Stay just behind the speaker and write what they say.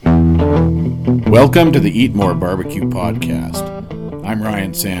Welcome to the Eat More Barbecue Podcast. I'm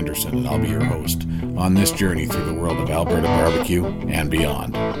Ryan Sanderson, and I'll be your host on this journey through the world of Alberta barbecue and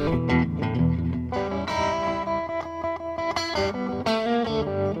beyond.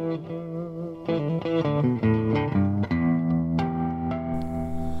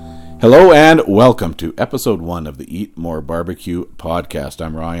 Hello and welcome to episode 1 of the Eat More Barbecue Podcast.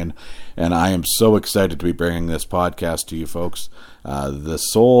 I'm Ryan, and I am so excited to be bringing this podcast to you folks.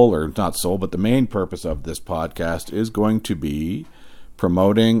 The main purpose of this podcast is going to be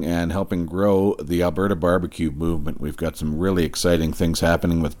promoting and helping grow the Alberta barbecue movement. We've got some really exciting things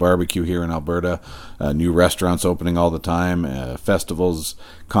happening with barbecue here in Alberta. New restaurants opening all the time, festivals,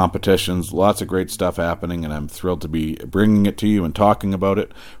 competitions, lots of great stuff happening, and I'm thrilled to be bringing it to you and talking about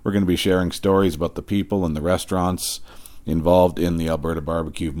it. We're going to be sharing stories about the people and the restaurants involved in the Alberta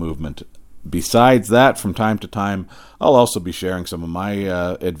barbecue movement. Besides that, from time to time, I'll also be sharing some of my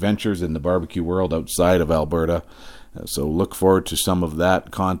adventures in the barbecue world outside of Alberta. So look forward to some of that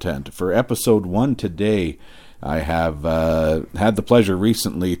content. For episode 1 today, I have had the pleasure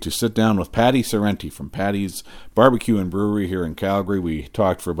recently to sit down with Paddy Sorrenti from Paddy's Barbecue and Brewery here in Calgary. We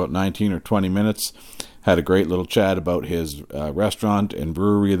talked for about 19 or 20 minutes, had a great little chat about his restaurant and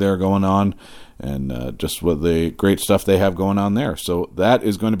brewery there going on, and just what the great stuff they have going on there. So that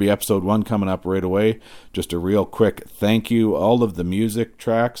is going to be episode 1 coming up right away. Just a real quick thank you. All of the music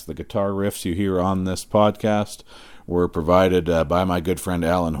tracks, the guitar riffs you hear on this podcast were provided by my good friend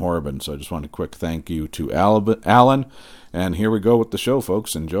Alan Horban. So I just want a quick thank you to Alan. And here we go with the show,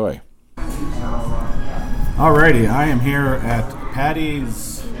 folks. Enjoy. Alrighty, I am here at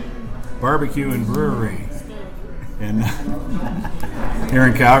Paddy's Barbecue and Brewery here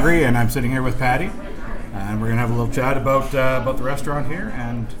in Calgary, and I'm sitting here with Paddy, and we're gonna have a little chat about the restaurant here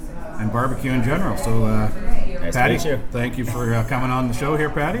and barbecue in general. So, nice Paddy, to meet you. Thank you for coming on the show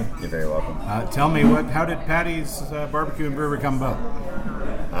here, Paddy. You're very welcome. Tell me, how did Paddy's Barbecue and Brewery come about?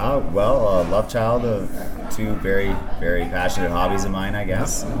 Love child of two very, very passionate hobbies of mine, I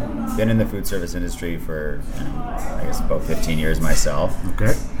guess. Been in the food service industry for, I guess, about 15 years myself.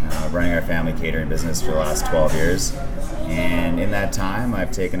 Okay. Running our family catering business for the last 12 years. And in that time,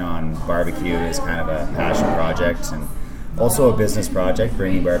 I've taken on barbecue as kind of a passion project and also a business project,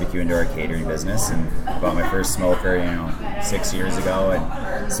 bringing barbecue into our catering business. And I bought my first smoker, 6 years ago,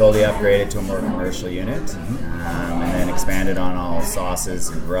 and slowly upgraded to a more commercial unit, and then expanded on all sauces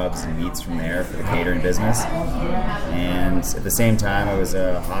and rubs and meats from there for the catering business. And at the same time, I was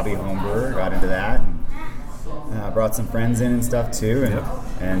a hobby home brewer, got into that, and brought some friends in and stuff too.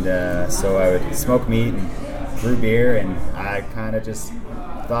 So I would smoke meat and brew beer, and I kind of just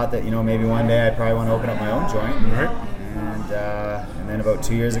thought that maybe one day I'd probably want to open up my own joint. Right. And then about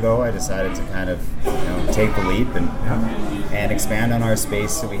 2 years ago, I decided to kind of take the leap and expand on our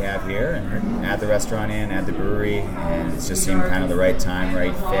space that we have here, and add the restaurant in, add the brewery, and it just seemed kind of the right time,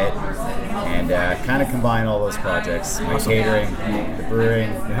 right fit, and kind of combine all those projects: my catering, the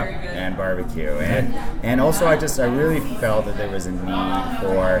brewing, and barbecue. And also, I really felt that there was a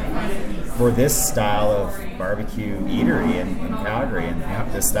need for this style of barbecue eatery in Calgary,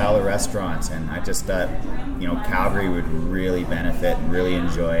 and this style of restaurant. And I just thought, Calgary would really benefit and really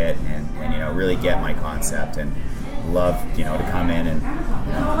enjoy it, and really get my concept, and love to come in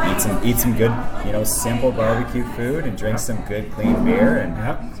and eat some good simple barbecue food and drink some good clean beer, and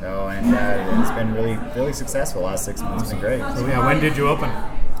it's been really successful. The last 6 months has been great. So when did you open?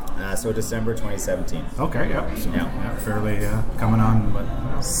 So December 2017. Okay, fairly coming on, what,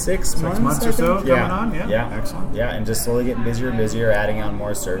 6 months or so coming on? Yeah, Excellent. Yeah, and just slowly getting busier and busier, adding on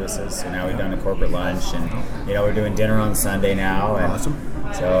more services. So now we've done a corporate lunch, and we're doing dinner on Sunday now. And awesome.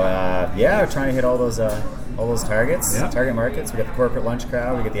 So we're trying to hit all those targets, target markets. We got the corporate lunch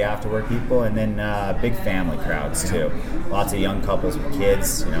crowd, we get the after work people, and then big family crowds too. Lots of young couples with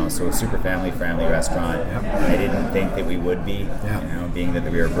kids, so a super family friendly restaurant. I didn't think that we would be, being that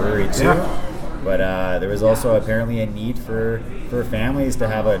we were a brewery too. Yeah. But there was also apparently a need for families to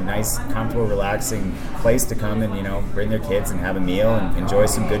have a nice, comfortable, relaxing place to come and bring their kids and have a meal and enjoy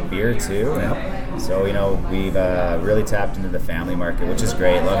some good beer too. And so we've really tapped into the family market, which is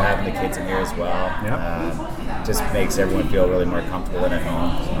great. Love having the kids in here as well. Just makes everyone feel really more comfortable and at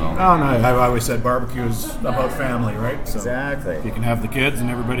home. So. Oh no! I've always said barbecue is about family, right? So exactly. If you can have the kids and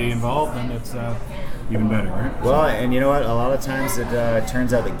everybody involved, then it's even better, right? Well, and you know what? A lot of times it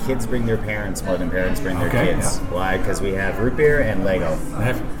turns out that kids bring their parents more than parents bring their kids. Yeah. Why? Because we have root beer and Lego.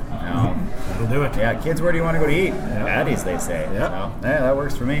 That'll do it. Yeah, kids, where do you want to go to eat? Paddy's, they say. Yeah. So, that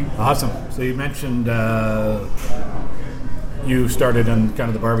works for me. Awesome. So you mentioned you started on kind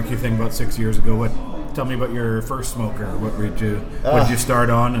of the barbecue thing about 6 years ago. tell me about your first smoker. What did you start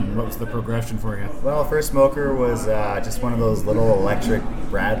on, and what was the progression for you? Well, first smoker was just one of those little electric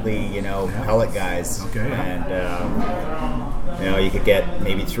Bradley, pellet guys. Okay. And you could get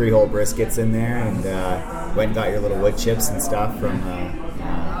maybe 3 whole briskets in there, and went and got your little wood chips and stuff from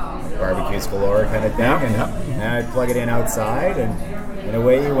barbecues galore kind of thing. And I'd plug it in outside, and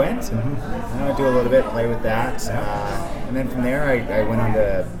away you went. And I'd do a little bit, play with that. And then from there, I went on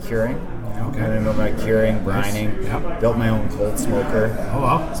to curing. Okay. And then my curing, brining, built my own cold smoker. Oh,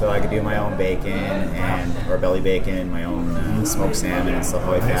 wow. So I could do my own bacon or belly bacon, my own smoked salmon and stuff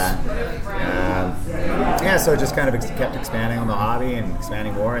like that. So it just kind of kept expanding on the hobby and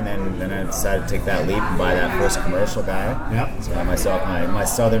expanding more, and then I decided to take that leap and buy that first commercial guy. Yep. So I myself my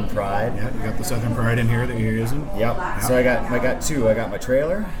Southern Pride. Yeah, you got the Southern Pride in here that you're using. Yep. So I got 2. I got my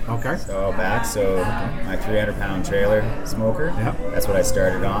trailer. Okay. So my 300-pound trailer smoker. Yep. That's what I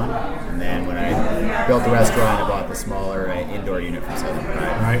started on, and then when I built the restaurant, I bought the smaller indoor unit from Southern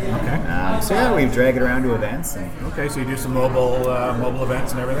Pride. Right. Okay. We drag it around to events. Okay, so you do some mobile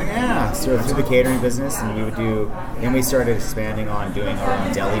events and everything. Yeah. So through the catering business, and then we started expanding on doing our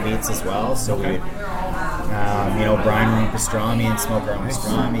own deli meats as well. So we would, brine our own pastrami and smoke our own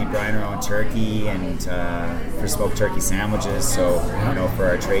pastrami, brine our own turkey, and for smoked turkey sandwiches. So, for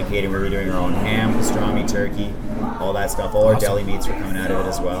our tray catering, we were doing our own ham, pastrami, turkey, all that stuff. All our deli meats were coming out of it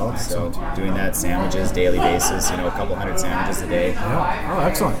as well. Excellent. So doing that sandwiches, daily basis, a couple hundred sandwiches a day. Yeah. Oh,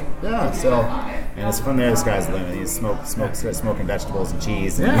 excellent. Yeah, so... And it's from there, the sky's the limit. He's smoking vegetables and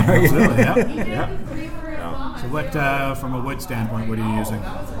cheese. Yeah, absolutely. Yeah. So what, from a wood standpoint, what are you using?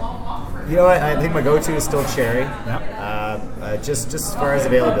 I think my go-to is still cherry. Yeah. Just as far as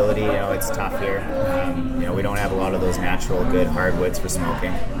availability, it's tough here. We don't have a lot of those natural, good hardwoods for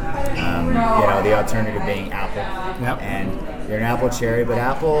smoking. The alternative being apple. Yep. And you're an apple cherry, but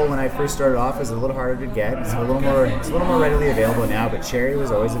apple, when I first started off, was a little harder to get. It's a little more readily available now, but cherry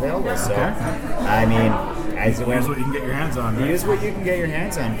was always available. So, use what you can get your hands on. Right? Use what you can get your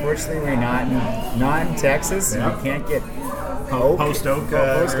hands on. Fortunately, we're not in Texas. Yep. You can't get post oak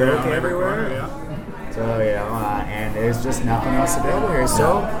everywhere. Yeah. So and there's just nothing else available here.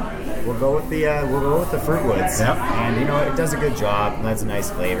 So we'll go with the fruit woods. Yep. And it does a good job. That's a nice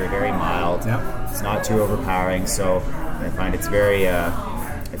flavor, very mild. Yep. It's not too overpowering. So I find it's very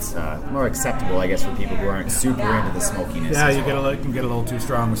it's more acceptable, I guess, for people who aren't super into the smokiness. Yeah, you can get a little too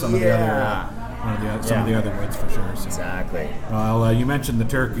strong with some of the other some of the other woods for sure. So. Exactly. Well, you mentioned the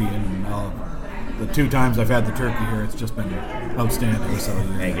turkey, and the 2 times I've had the turkey here, it's just been outstanding. So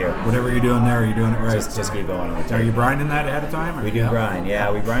thank you. Whatever you're doing there, you're doing it right. Just keep going with it. Are you brining that ahead of time? Or? We do brine.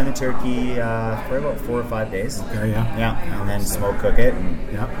 Yeah, we brine the turkey for about 4 or 5 days. Okay. Yeah. Yeah, and then smoke cook it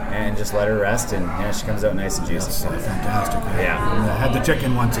and just let her rest, and she comes out nice and juicy. That's fantastic. Yeah. And I had the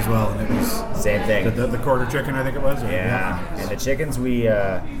chicken once as well, and it was same thing. The quarter chicken, I think it was. Yeah. And the chickens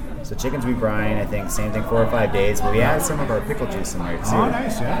we brine, I think, same thing, 4 or 5 days. But we add some of our pickle juice in there too. Oh,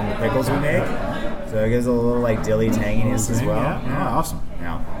 nice, yeah. And the pickles we make. So it gives a little dilly tanginess as well. Yeah. Oh, awesome.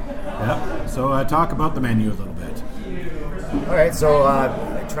 Yeah. So talk about the menu a little bit. All right. So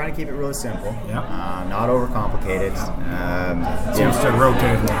trying to keep it really simple. Yeah. Not overcomplicated. Seems to rotate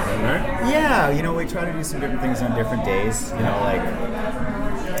a little bit, right? Yeah. We try to do some different things on different days.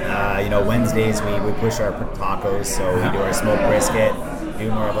 Wednesdays we push our tacos, so we do our smoked brisket. Do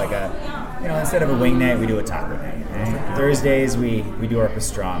more of like instead of a wing night, we do a taco night. Right? Thursdays we do our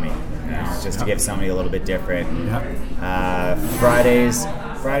pastrami, just to give somebody a little bit different. Fridays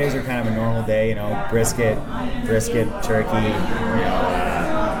are kind of a normal day, brisket, turkey,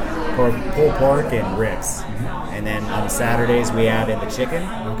 pulled pork and ribs. And then on Saturdays we add in the chicken.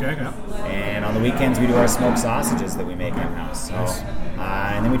 Okay. Yeah. And on the weekends we do our smoked sausages that we make in house. So. Nice.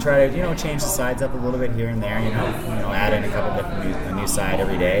 And then we try to, change the sides up a little bit here and there, add in a couple different a new side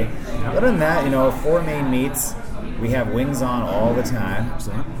every day. Other than that, 4 main meats. We have wings on all the time.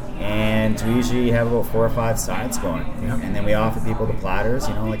 Excellent. And we usually have about 4 or 5 sides going. Yep. And then we offer people the platters,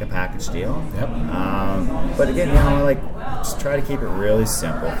 like a package deal. Yep. But again, just try to keep it really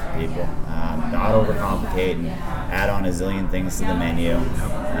simple for people. Not overcomplicate and add on a zillion things to the menu.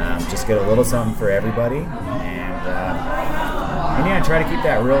 Yep. Just get a little something for everybody. And try to keep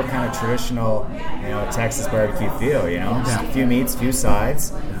that real kind of traditional, Texas barbecue feel, Just a few meats, few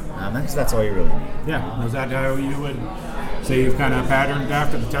sides. That's all you really need. Yeah. Is that how you would say you've kind of patterned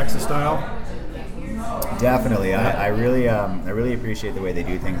after the Texas style? Definitely. I really appreciate the way they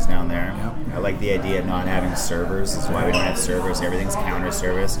do things down there. I like the idea of not having servers. That's why we don't have servers. Everything's counter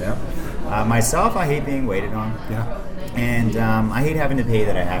service. Myself, I hate being waited on. And I hate having to pay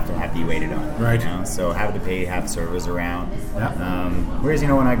that I have to be waited on. Right. So having to pay, have servers around. Whereas,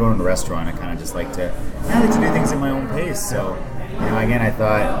 when I go to a restaurant, I kind of just like to do things at my own pace. So, again, I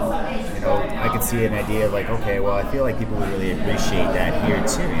thought, I could see an idea of like, okay, well, I feel like people would really appreciate that here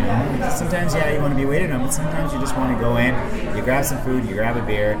too. Sometimes, you want to be waited on, but sometimes you just want to go in, you grab some food, you grab a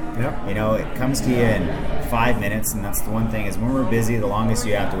beer. It comes to you in 5 minutes, and that's the one thing is when we're busy, the longest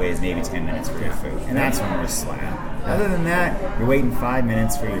you have to wait is maybe 10 minutes for your food, and that's when we're slammed. Other than that, you're waiting 5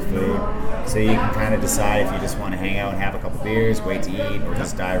 minutes for your food, so you can kind of decide if you just want to hang out and have a couple beers, wait to eat, or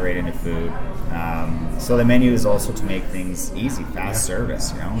just dive right into food. So the menu is also to make things easy, fast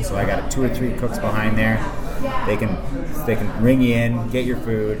service. So I got 2 or 3 cooks behind there. They can ring you in, get your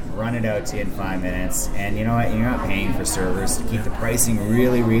food, run it out to you in 5 minutes, and you know what? You're not paying for service to keep the pricing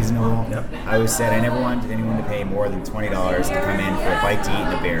really reasonable. I always said I never wanted anyone to pay more than $20 to come in for a bite to eat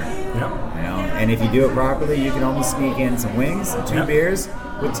and a beer. And if you do it properly, you can almost sneak in some wings and 2 beers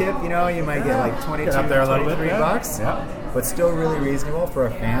with tip. You might get like 22, up there a little bit, $23. But still really reasonable for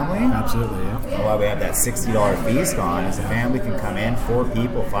a family. Absolutely, Why we have that $60 feast on is a family can come in, 4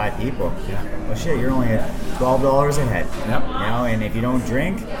 people, 5 people. Well, shit, you're only at $12 a head. And if you don't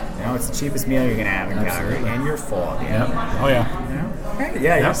drink, it's the cheapest meal you're going to have in Calgary, and you're full at the end. Oh, yeah.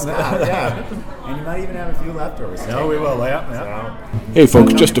 You're stopped, And you might even have a few leftovers. No, we will, Hey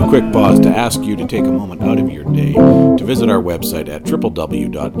folks, just a quick pause to ask you to take a moment out of your day to visit our website at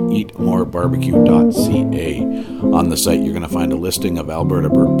www.eatmorebarbecue.ca. On the site you're going to find a listing of Alberta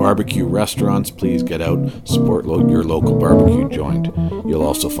barbecue restaurants. Please get out, support your local barbecue joint. You'll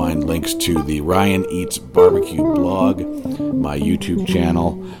also find links to the Ryan Eats Barbecue blog, my YouTube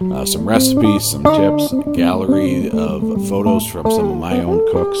channel, some recipes, some tips, a gallery of photos from some of my own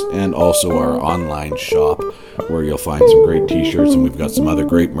cooks, and also our online shop where you'll find some great t-shirts, and we've got some other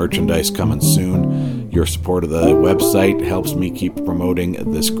great merchandise coming soon. Your support of the website helps me keep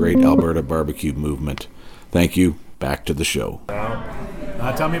promoting this great Alberta barbecue movement. Thank you. Back to the show.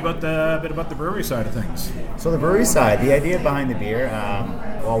 Tell me about a bit about the brewery side of things. So the brewery side, the idea behind the beer,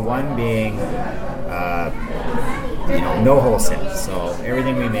 one being no wholesale. So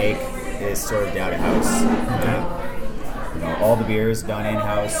everything we make is served out of house. All the beers done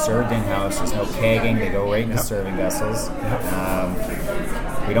in-house, served in-house. There's no kegging. They go right into serving vessels.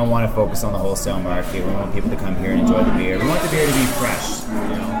 We don't want to focus on the wholesale market. We want people to come here and enjoy the beer. We want the beer to be fresh.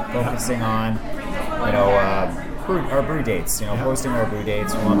 Focusing on, our brew dates. Posting our brew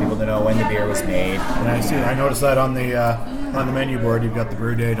dates. We want people to know when the beer was made. I noticed that on the menu board. You've got the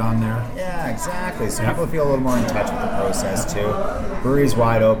brew date on there. Yeah, exactly. So people feel a little more in touch with the process too. Brewery's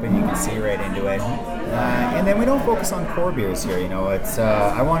wide open. You can see right into it. And then we don't focus on core beers here. It's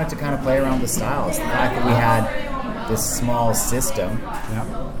I wanted to kind of play around with the styles. The fact that we had this small system,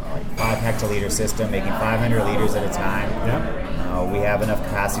 like 5 hectoliter system, making 500 liters at a time. We have enough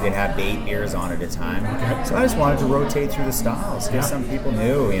capacity to have 8 beers on at a time. So I just wanted to rotate through the styles, get some people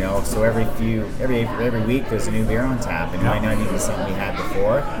new. So every week there's a new beer on tap, and it might not even be something we had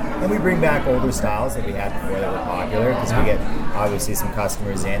before. And we bring back older styles that we had before that were popular, because we get obviously some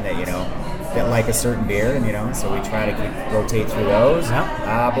customers in that that like a certain beer, and so we try to rotate through those.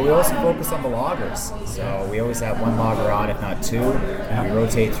 But we also focus on the lagers. So we always have 1 lager on, if not 2. We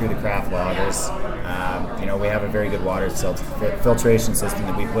rotate through the craft lagers. We have a very good water filtration system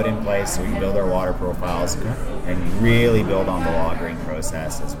that we put in place so we can build our water profiles and really build on the lagering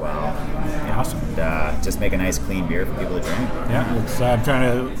process as well. Awesome. And just make a nice clean beer for people to drink. It's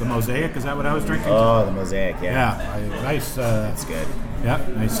the Mosaic, is that what I was drinking? Oh, the Mosaic, nice. That's good.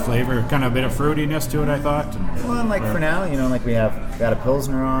 Nice flavor, kind of a bit of fruitiness to it, I thought. For now, we got a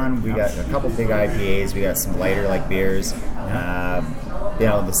Pilsner on, we got a couple big IPAs, we got some lighter beers,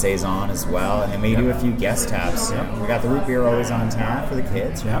 the Saison as well, and then we do a few guest taps. We got the root beer always on tap for the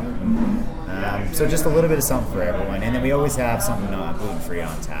kids. So just a little bit of something for everyone, and then we always have something gluten-free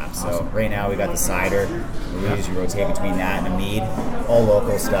on tap. So right now we got the cider. We usually rotate between that and a mead, all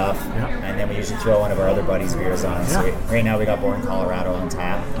local stuff, and then we usually throw one of our other buddies' beers on. So right now we got Born Colorado on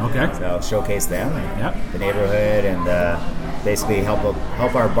tap. So showcase them and the neighborhood, and basically help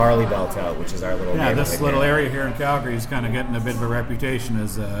our barley belt out, which is our little neighborhood. This little area here in Calgary is kind of getting a bit of a reputation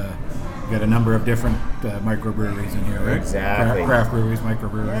as got a number of different microbreweries in here, right? Exactly. Craft breweries,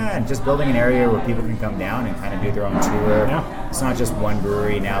 microbreweries. Yeah, and just building an area where people can come down and kind of do their own tour. It's not just one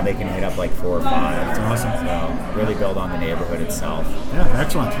brewery. Now they can hit up 4 or 5. That's awesome. So really build on the neighborhood itself.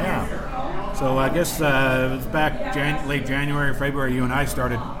 Excellent. So I guess it was back late January, February, you and I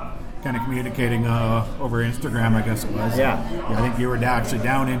started kind of communicating over Instagram, I guess it was. Yeah. I think you were actually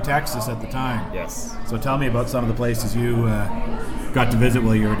down in Texas at the time. Yes. So tell me about some of the places you got to visit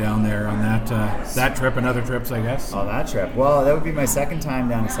while you were down there on that trip and other trips, I guess. Oh, that trip. Well, that would be my second time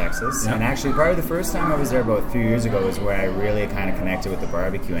down to Texas. Yeah. And actually, probably the first time I was there about a few years ago was where I really kind of connected with the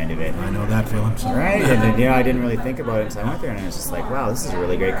barbecue end of it. I know that feeling. So. Right? And, I didn't really think about it until I went there, and I was just like, wow, this is a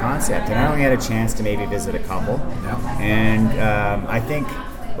really great concept. And I only had a chance to maybe visit a couple. Yeah. And I think...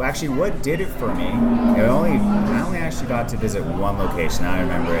 Well, actually, what did it for me, I only actually got to visit one location, I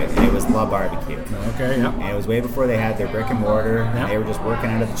remember it, and it was La Barbecue. Okay, yeah. And it was way before they had their brick and mortar, Yeah. and they were just working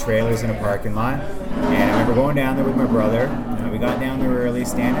out of the trailers in a parking lot. And I remember going down there with my brother, and we got down there early,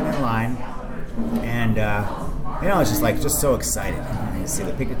 standing in line, and, it's just so excited. You see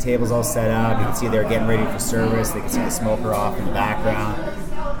the picnic tables all set up, you can see they're getting ready for service, they can see the smoker off in the background,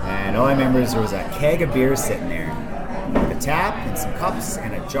 and all I remember is there was a keg of beer sitting there, with a tap and some cups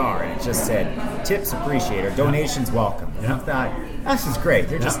and a jar, and it just said tips appreciated, donations welcome. Yeah. And I thought, that's just great.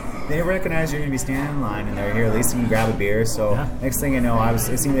 They recognize you're going to be standing in line, and they're here, at least you can grab a beer. So next thing you know, it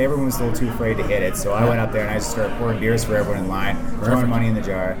seemed that everyone was a little too afraid to hit it, so I went up there and I just started pouring beers for everyone in line, throwing money in the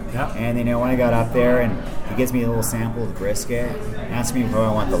jar. Yeah. And when I got up there, and he gives me a little sample of the brisket, asks me if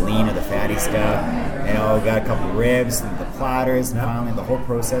I want the lean or the fatty stuff. Got a couple of ribs and the platters, and finally the whole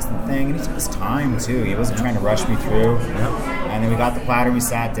process and the thing. And he took his time too. He wasn't trying to rush me through. And then we got the platter, we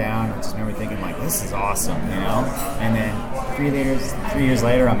sat down. I just remember thinking, like, this is awesome, And then 3 years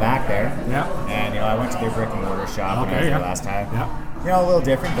later, I'm back there. Yeah. And I went to their brick and mortar shop when I was there last time. Yeah. A little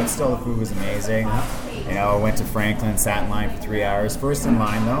different, but still the food was amazing. I went to Franklin, sat in line for 3 hours. First in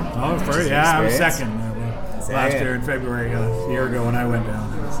line though. Oh, first, yeah, I was second. Last year in February, a year ago when I went down.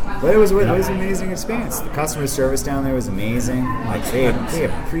 But it was an amazing experience. The customer service down there was amazing. Like they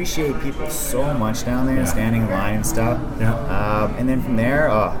appreciate people so much down there, standing in line and stuff. Yeah. And then from there,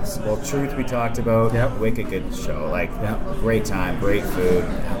 Truth we talked about. Wicked good show. Great time, great food,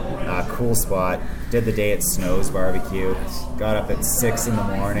 cool spot. Did the day at Snow's Barbecue. Got up at 6 in the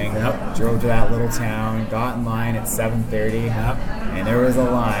morning. Drove to that little town. Got in line at 7:30. And there was a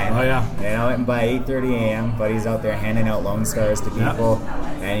line. Oh yeah. And by 8:30 a.m., Buddy's out there handing out Lone Stars to people.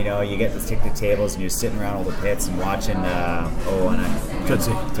 And you get to stick to tables, and you're sitting around all the pits and watching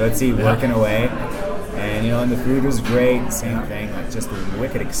Tootsie working away. And the food was great. Same thing, just a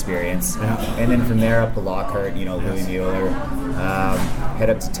wicked experience. And then from there up to Lockhart, Louis Mueller. Head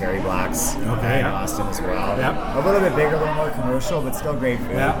up to Terry Black's in Austin as well. A little bit bigger, a little more commercial, but still great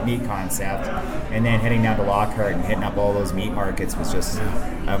food, meat concept. And then heading down to Lockhart and hitting up all those meat markets was just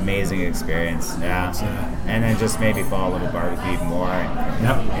an amazing experience. And then just maybe fall a little barbecue even more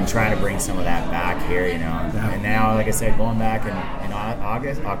and trying to bring some of that back here, And now, like I said, going back in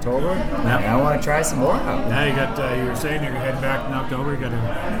October, and I want to try some more. Yeah, you were saying you're heading back in October. You're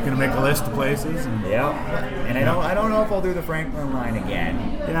gonna make a list of places. And I don't know if I'll do the Franklin line again.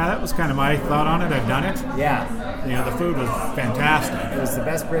 Yeah, that was kind of my thought on it. I've done it. Yeah. The food was fantastic. It was the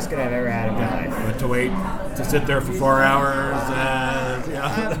best brisket I've ever had in my life. But to sit there for 4 hours,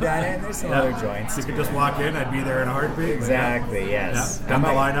 I've done it. There's some other joints. You could just walk in. I'd be there in a heartbeat. Exactly. Yes. Done the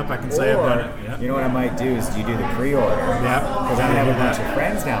lineup. I can say I've done it. You know what I might do is you do the pre-order. Yeah. Because I have a bunch of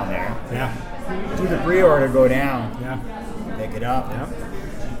friends down there. Yeah. Do the pre-order, go down. Yeah. Pick it up.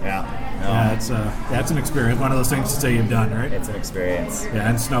 Yeah. That's an experience. One of those things to say you've done, right? It's an experience. Yeah,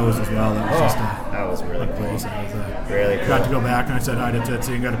 and Snows as well. That was really cool. Place. Really cool. Got to go back and I said hi to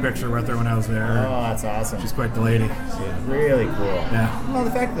Tootsie and got a picture with her when I was there. Oh, that's awesome. She's quite the lady. She's really cool. Yeah. Well,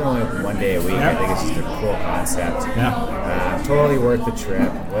 the fact that they're only open one day a week, I think it's just a cool concept. Yeah. Totally worth the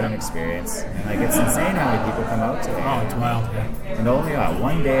trip. What an experience. And it's insane how many people come out today. Oh, it's wild. Yeah. And only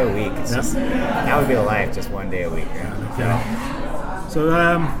 1 day a week. It's just, that would be the life, just 1 day a week. Yeah.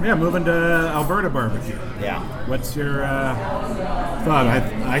 So, moving to Alberta barbecue. Yeah. What's your thought?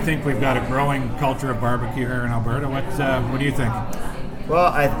 I think we've got a growing culture of barbecue here in Alberta. What do you think?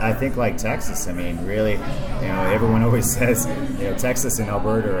 Well, I think like Texas, really, everyone always says, Texas and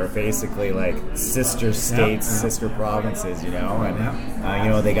Alberta are basically like sister states, sister provinces, and,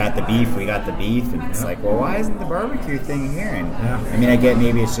 they got the beef, we got the beef, and it's like, well, why isn't the barbecue thing here? And I get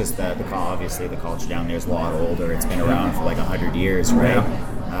maybe it's just obviously the culture down there is a lot older, it's been around for like 100 years, right?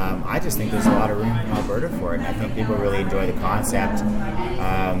 I just think there's a lot of room in Alberta for it, and I think people really enjoy the concept.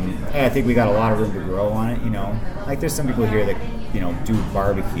 I think we got a lot of room to grow on it, Like there's some people here that do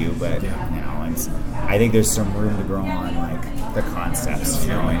barbecue, but and I think there's some room to grow on like the concepts,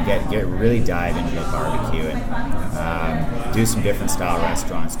 and get really dive into the barbecue and do some different style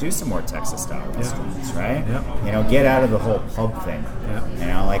restaurants, do some more Texas style restaurants, right? Yeah. Get out of the whole pub thing.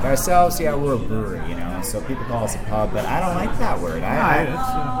 Yeah. Like ourselves, we're a brewery, so people call us a pub, but I don't like that word.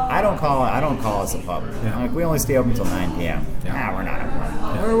 I don't call us a pub. Yeah. Like we only stay open until 9 p.m. Yeah. We're not a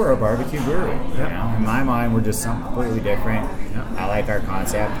pub. We're a barbecue brewery. In my mind, we're just something completely different. I like our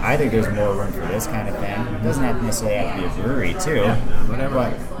concept. I think there's more room for this kind of thing. It doesn't have to necessarily have to be a brewery too. Whatever.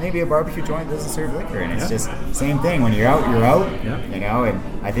 But maybe a barbecue joint doesn't serve liquor, and it's just same thing. When you're out, you're out. And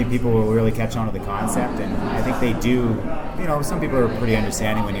I think people will really catch on to the concept, and I think they do. Some people are pretty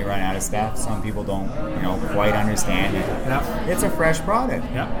understanding when you run out of stuff. Some people don't, quite understand it. It's a fresh product.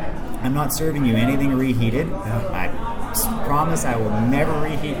 I'm not serving you anything reheated. I promise I will never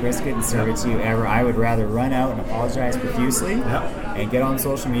reheat brisket and serve it to you ever. I would rather run out and apologize profusely and get on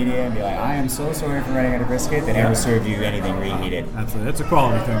social media and be like, I am so sorry for running out of brisket, than ever serve you anything reheated. That's a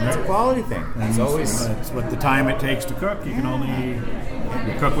quality thing, right? It's a quality thing. It's always... It's what the time it takes to cook. You can only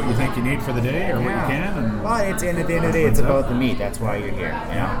cook what you think you need for the day or what you can. Well, at the end of the day, it's about the meat. That's why you're here,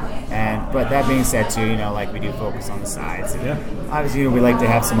 But that being said, too, like we do focus on the sides. Obviously, we like to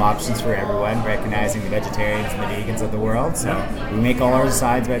have some options for everyone, recognizing the vegetarians and the vegans of the world. So we make all our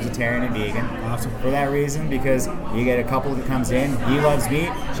sides vegetarian and vegan. Awesome. For that reason, because you get a couple that comes in, he loves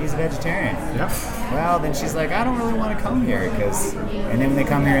meat, she's a vegetarian. Well, then she's like, I don't really want to come here, and then when they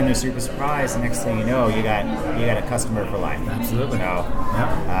come here and they're super surprised, the next thing you know, you got a customer for life. Absolutely. So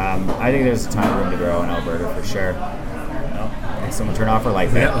I think there's a ton of room to grow in Alberta for sure. Make someone turn off her light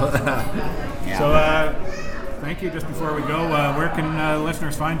there. So, thank you. Just before we go, where can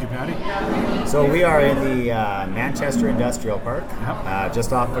listeners find you, Paddy? So we are in the Manchester Industrial Park,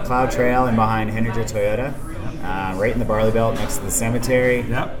 just off McLeod Trail and behind Henninger Toyota, right in the Barley Belt next to the cemetery.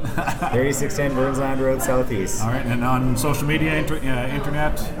 3610 Burnsland Road Southeast. All right, and on social media,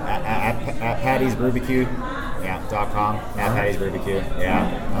 internet? At Paddy's Barbecue. .com, at Paddy's Barbecue.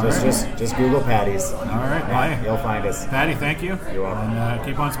 Just Google Paddy's. All right, you'll find us. Paddy, thank you. You're welcome. And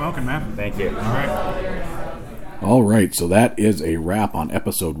keep on smoking, man. Thank you. All right, so that is a wrap on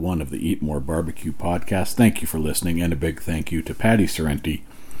episode 1 of the Eat More Barbecue podcast. Thank you for listening, and a big thank you to Paddy Sorrenti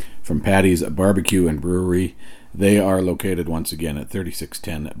from Paddy's Barbecue and Brewery. They are located once again at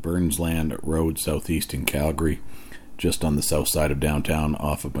 3610 Burnsland Road Southeast in Calgary, just on the south side of downtown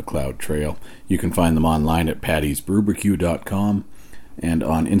off of McLeod Trail. You can find them online at paddysbrewbarbecue.com and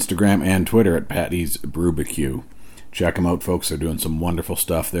on Instagram and Twitter at paddysbrewbarbecue. Check them out, folks. They're doing some wonderful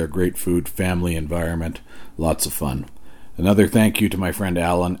stuff there. Great food, family environment, lots of fun. Another thank you to my friend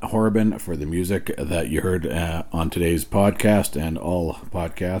Alan Horban for the music that you heard on today's podcast and all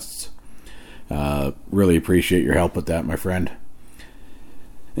podcasts. Really appreciate your help with that, my friend.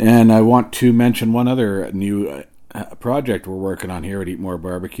 And I want to mention one other new project we're working on here at Eat More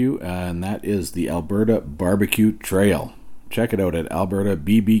Barbecue, and that is the Alberta Barbecue Trail. Check it out at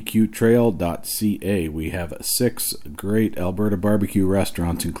albertabbqtrail.ca. We have 6 great Alberta barbecue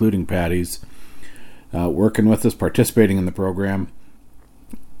restaurants, including Paddy's, working with us, participating in the program,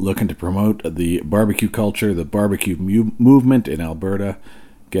 looking to promote the barbecue culture, the barbecue movement in Alberta.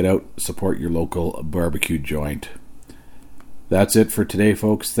 Get out, support your local barbecue joint. That's it for today,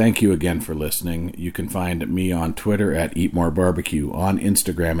 folks. Thank you again for listening. You can find me on Twitter at EatMoreBarbecue, on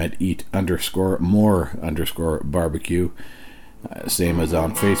Instagram at Eat_more_barbecue, same as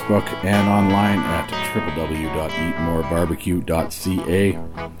on Facebook, and online at www.eatmorebarbecue.ca.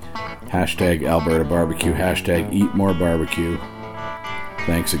 Hashtag Alberta Barbecue, hashtag Eat More Barbecue.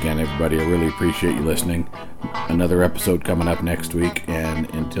 Thanks again, everybody. I really appreciate you listening. Another episode coming up next week, and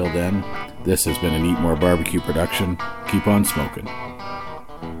until then, this has been an Eat More Barbecue production. Keep on smoking.